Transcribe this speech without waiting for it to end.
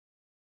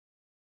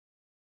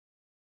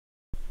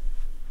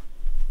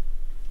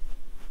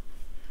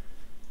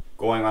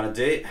Going on a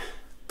date?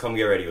 Come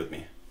get ready with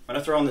me. I'm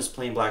gonna throw on this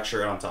plain black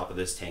shirt on top of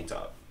this tank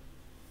top.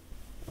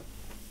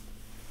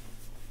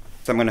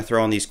 So I'm gonna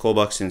throw on these Cold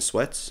Buxton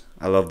sweats.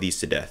 I love these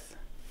to death.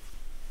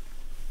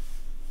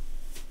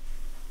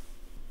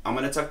 I'm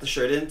gonna tuck the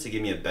shirt in to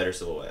give me a better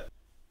silhouette.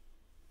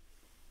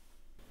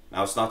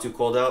 Now it's not too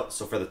cold out,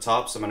 so for the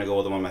tops, I'm gonna go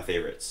with one of my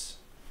favorites.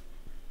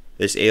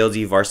 This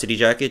ALD varsity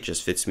jacket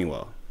just fits me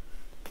well.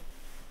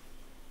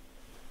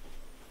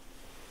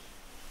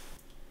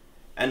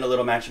 And a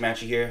little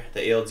matchy-matchy here,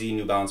 the ALD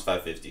New Balance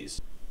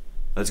 550s.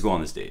 Let's go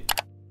on this date.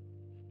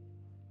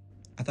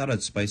 I thought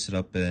I'd spice it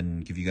up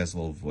and give you guys a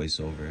little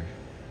voiceover.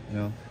 You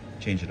know,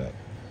 change it up.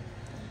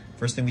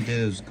 First thing we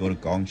did was go to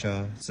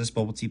Gongcha. It's this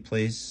bubble tea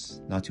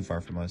place, not too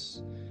far from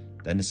us.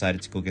 Then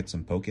decided to go get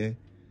some poke.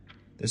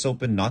 This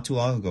opened not too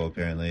long ago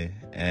apparently,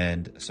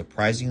 and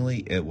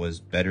surprisingly it was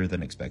better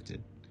than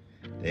expected.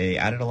 They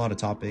added a lot of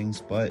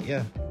toppings, but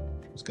yeah,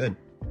 it was good.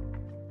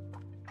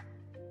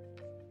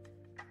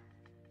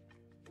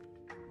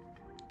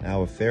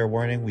 Now, a fair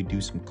warning, we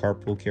do some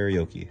carpool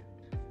karaoke,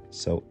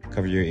 so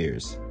cover your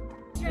ears.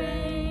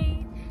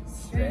 Strange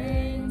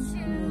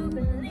to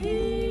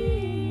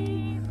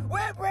believe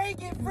we're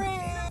breaking free.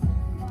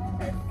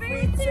 We're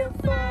free to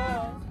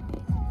fall.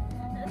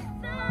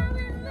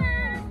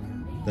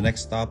 The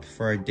next stop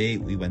for our date,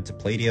 we went to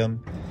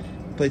Palladium.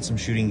 We played some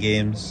shooting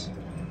games.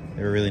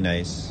 They were really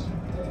nice.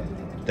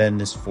 Then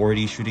this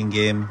 4D shooting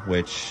game,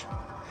 which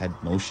had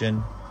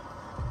motion,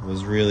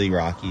 was really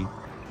rocky.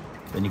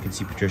 Then you can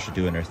see Patricia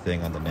doing her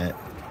thing on the net.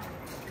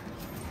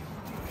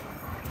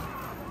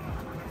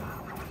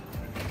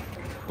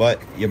 But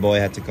your boy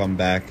had to come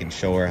back and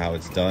show her how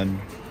it's done.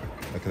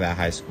 Look at that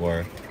high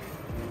score.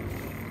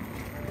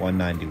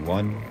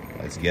 191.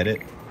 Let's get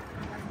it.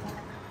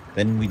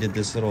 Then we did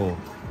this little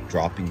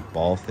dropping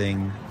ball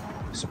thing.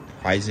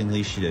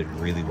 Surprisingly, she did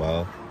really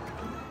well.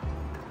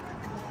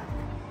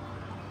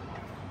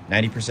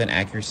 90%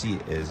 accuracy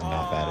is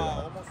not bad at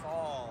all.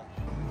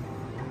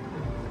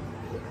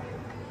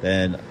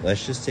 Then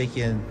let's just take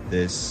in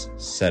this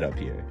setup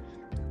here.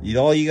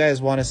 All you guys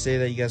want to say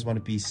that you guys want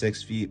to be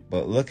 6 feet,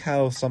 but look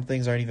how some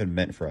things aren't even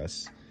meant for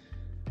us.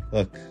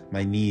 Look,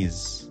 my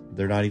knees,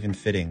 they're not even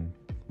fitting.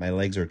 My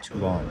legs are too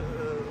long.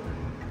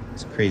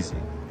 It's crazy.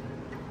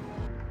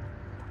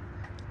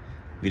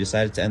 We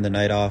decided to end the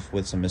night off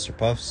with some Mr.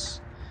 Puffs,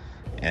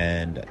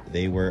 and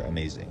they were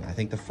amazing. I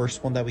think the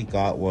first one that we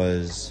got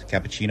was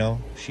cappuccino.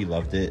 She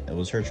loved it. It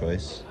was her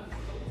choice.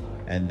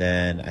 And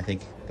then I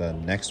think the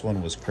next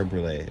one was creme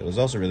brulee. It was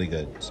also really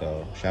good.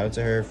 So shout out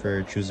to her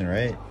for choosing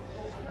right,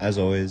 as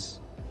always.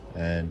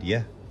 And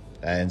yeah,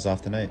 that ends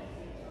off the night.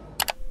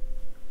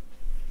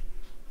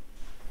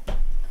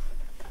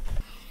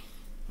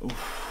 Oof.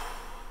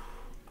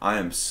 I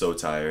am so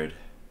tired.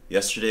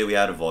 Yesterday we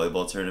had a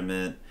volleyball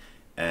tournament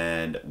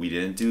and we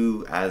didn't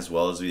do as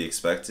well as we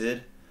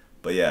expected.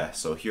 But yeah,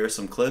 so here are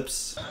some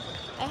clips.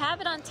 I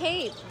have it on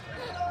tape.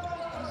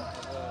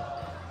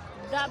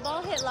 That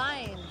ball hit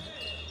line.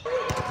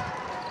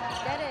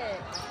 Get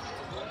it.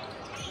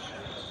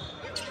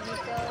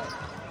 Nico.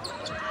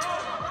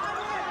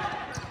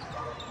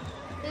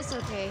 It's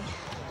okay.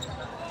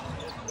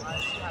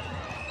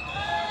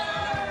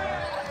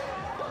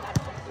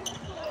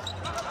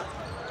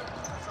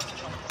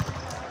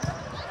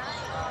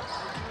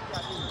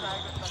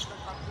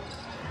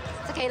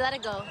 It's okay, let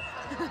it go.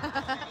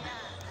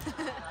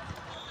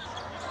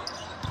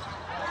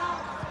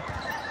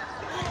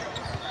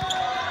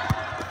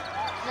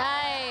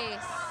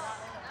 Nice.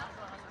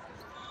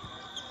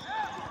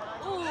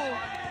 Ooh.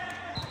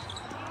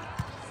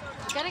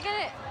 Gotta get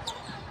it.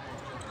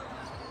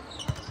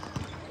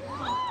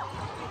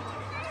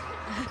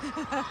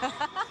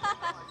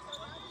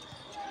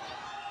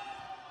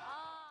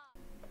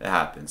 It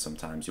happens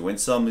sometimes. You win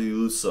some, you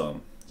lose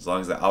some. As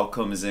long as the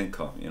outcome is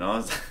income, you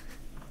know?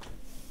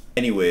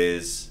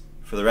 Anyways,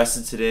 for the rest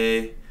of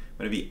today, I'm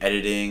going to be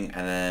editing,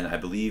 and then I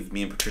believe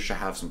me and Patricia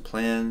have some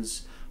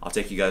plans. I'll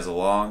take you guys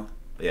along.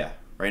 But yeah,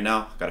 right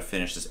now, I've got to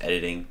finish this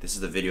editing. This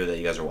is the video that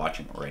you guys are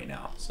watching right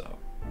now, so.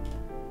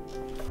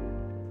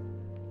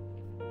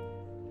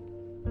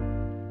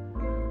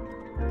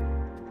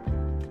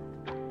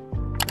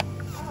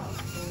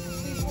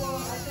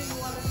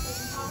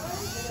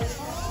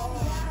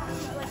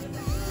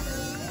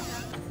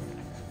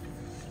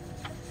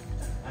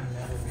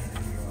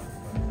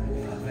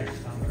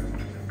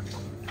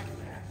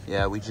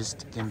 Yeah, we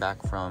just came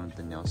back from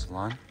the nail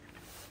salon.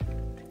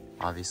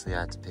 Obviously, I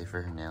had to pay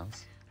for her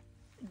nails.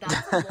 That's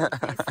a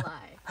low-face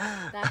lie.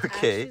 That's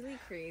okay, actually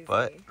crazy.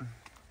 But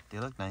they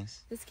look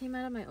nice. This came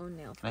out of my own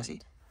nail fund. Can I see?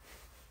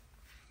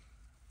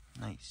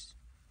 Nice.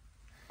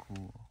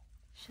 Cool.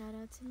 Shout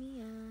out to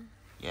Mia.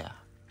 Yeah,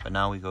 but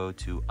now we go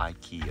to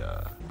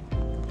Ikea.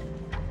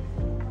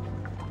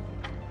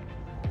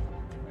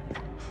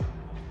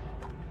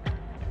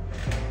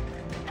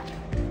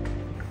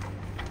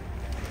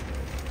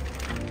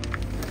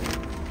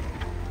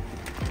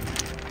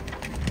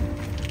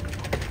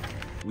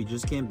 We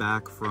just came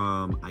back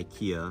from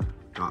Ikea,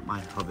 got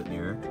my Hovet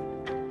Mirror.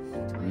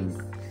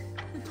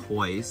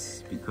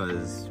 twice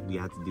because we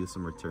had to do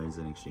some returns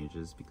and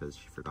exchanges because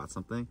she forgot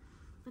something.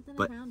 But then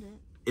But I found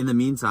it. in the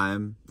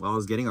meantime, while I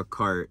was getting a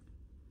cart,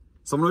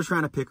 someone was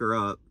trying to pick her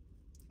up,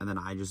 and then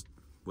I just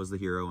was the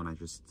hero and I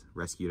just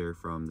rescued her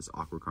from this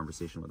awkward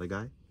conversation with a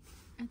guy.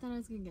 I thought I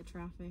was gonna get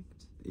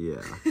trafficked.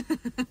 Yeah.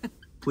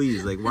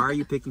 Please, like, why are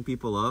you picking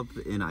people up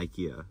in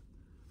Ikea?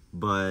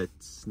 But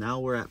now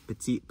we're at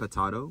Petit. We're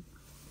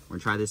gonna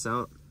try this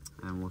out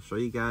and we'll show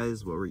you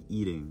guys what we're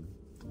eating.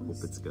 Hope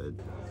it's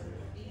good.